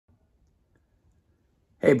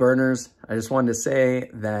Hey burners, I just wanted to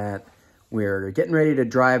say that we're getting ready to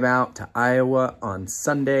drive out to Iowa on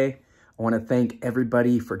Sunday. I want to thank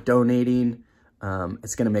everybody for donating.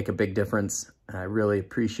 It's going to make a big difference. I really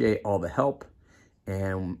appreciate all the help.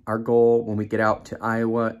 And our goal when we get out to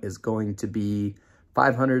Iowa is going to be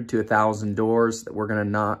 500 to 1,000 doors that we're going to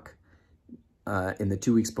knock in the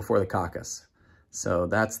 2 weeks before the caucus. So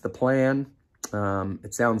that's the plan.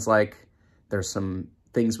 It sounds like there's some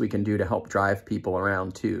things we can do to help drive people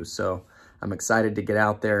around too. So I'm excited to get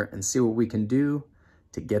out there and see what we can do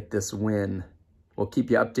to get this win. We'll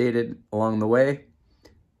keep you updated along the way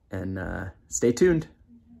and stay tuned.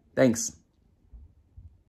 Thanks.